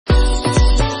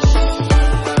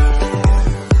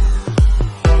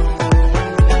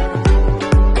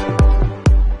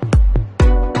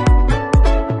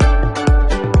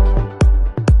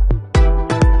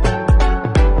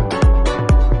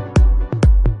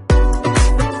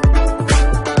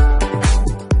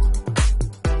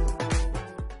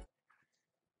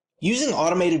Using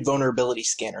automated vulnerability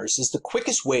scanners is the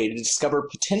quickest way to discover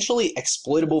potentially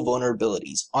exploitable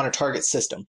vulnerabilities on a target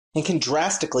system and can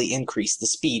drastically increase the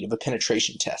speed of a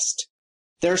penetration test.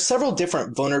 There are several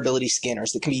different vulnerability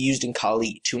scanners that can be used in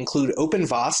Kali to include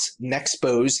OpenVAS,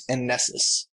 Nexpose, and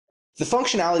Nessus. The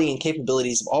functionality and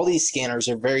capabilities of all these scanners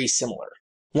are very similar.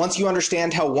 Once you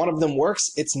understand how one of them works,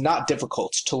 it's not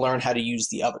difficult to learn how to use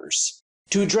the others.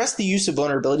 To address the use of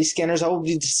vulnerability scanners, I will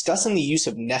be discussing the use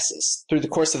of Nessus through the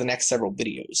course of the next several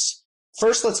videos.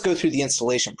 First, let's go through the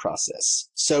installation process.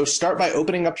 So start by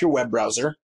opening up your web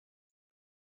browser,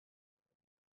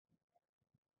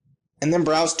 and then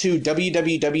browse to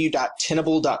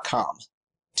www.tenable.com.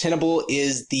 Tenable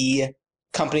is the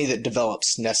company that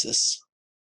develops Nessus.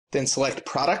 Then select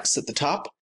Products at the top,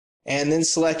 and then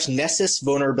select Nessus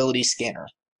Vulnerability Scanner.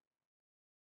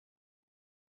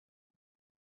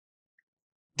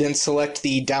 Then select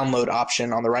the download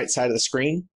option on the right side of the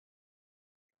screen.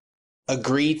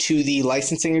 Agree to the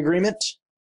licensing agreement.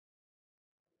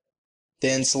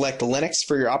 Then select Linux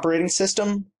for your operating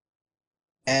system.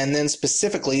 And then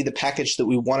specifically the package that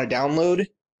we want to download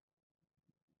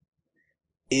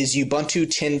is Ubuntu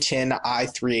 10.10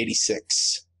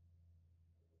 i386.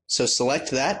 So select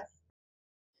that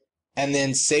and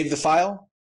then save the file,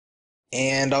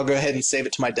 and I'll go ahead and save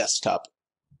it to my desktop.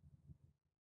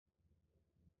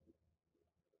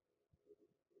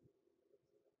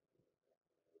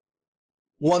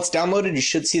 Once downloaded, you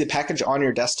should see the package on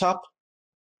your desktop.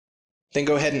 Then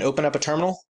go ahead and open up a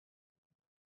terminal.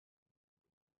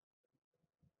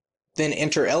 Then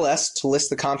enter ls to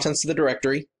list the contents of the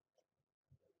directory.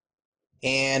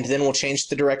 And then we'll change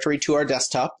the directory to our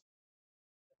desktop.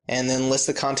 And then list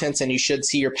the contents, and you should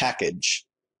see your package.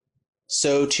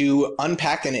 So to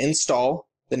unpack and install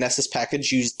the Nessus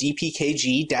package, use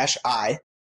dpkg-i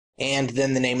and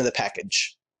then the name of the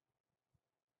package.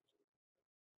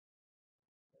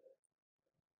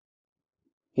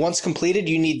 Once completed,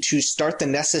 you need to start the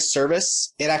Nessus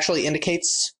service. It actually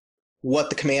indicates what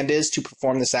the command is to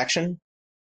perform this action.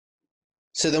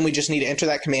 So then we just need to enter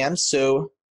that command.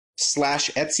 So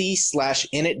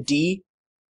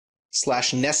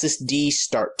 /etc/initd/nessusd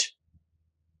start.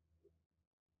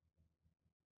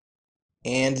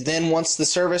 And then once the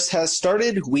service has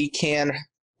started, we can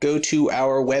go to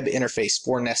our web interface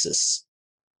for Nessus.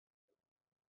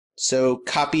 So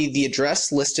copy the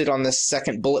address listed on the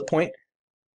second bullet point.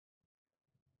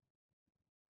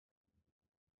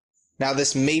 Now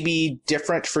this may be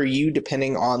different for you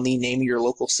depending on the name of your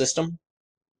local system.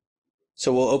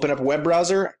 So we'll open up a web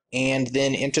browser and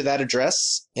then enter that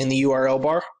address in the URL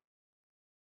bar.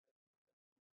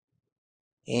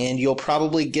 And you'll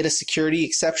probably get a security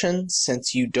exception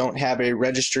since you don't have a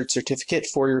registered certificate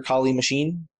for your Kali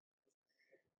machine.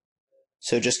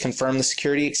 So just confirm the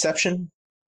security exception.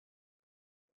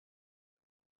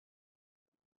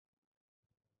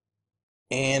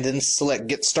 And then select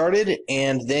Get Started,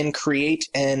 and then create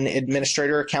an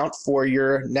administrator account for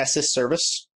your Nessus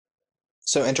service.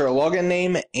 So enter a login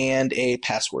name and a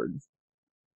password.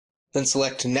 Then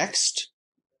select Next.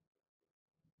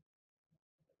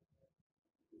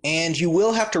 And you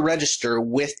will have to register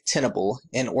with Tenable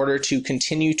in order to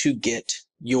continue to get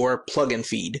your plugin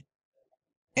feed.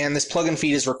 And this plugin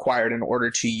feed is required in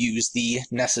order to use the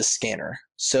Nessus scanner.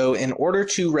 So in order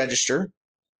to register,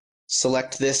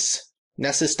 select this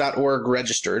nessus.org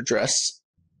register address.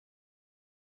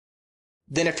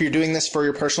 Then if you're doing this for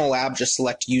your personal lab, just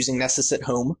select Using Nessus at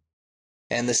Home.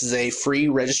 And this is a free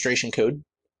registration code.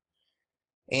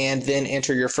 And then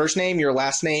enter your first name, your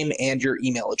last name, and your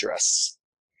email address.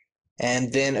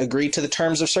 And then agree to the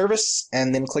terms of service,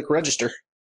 and then click Register.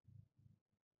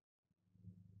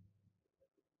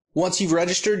 Once you've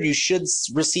registered, you should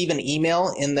receive an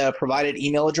email in the provided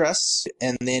email address,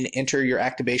 and then enter your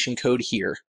activation code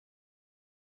here.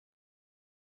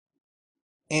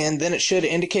 And then it should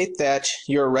indicate that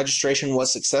your registration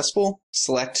was successful.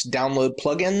 Select Download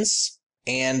Plugins,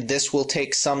 and this will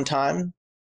take some time.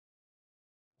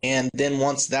 And then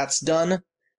once that's done,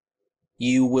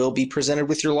 you will be presented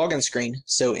with your login screen.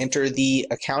 So enter the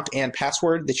account and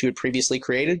password that you had previously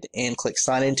created and click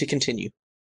Sign In to continue.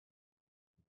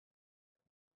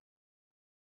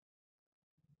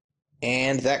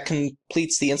 And that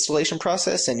completes the installation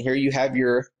process, and here you have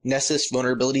your Nessus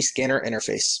Vulnerability Scanner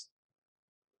interface.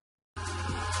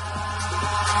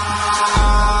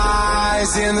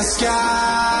 Eyes in the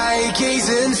sky,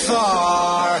 gazing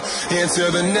far into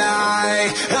the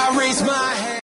night, I raise my hand.